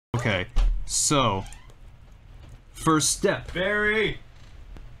Okay, so first step. Barry!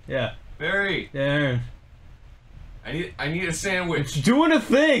 Yeah. Barry! Yeah. I need a sandwich. Doing a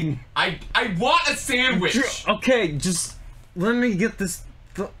thing! I want a sandwich! Okay, just let me get this.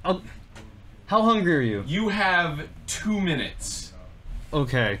 How hungry are you? You have 2 minutes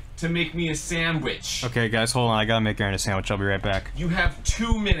Okay. to make me a sandwich. Okay, guys, hold on. I gotta make Arin a sandwich. I'll be right back. You have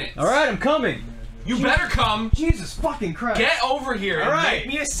 2 minutes. Alright, I'm coming! You better come! Jesus fucking Christ! Get over here and Alright.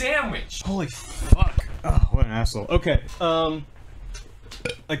 make me a sandwich! Holy fuck. Oh, what an asshole. Okay,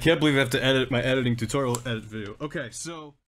 I can't believe I have to edit my editing tutorial edit video. Okay, so...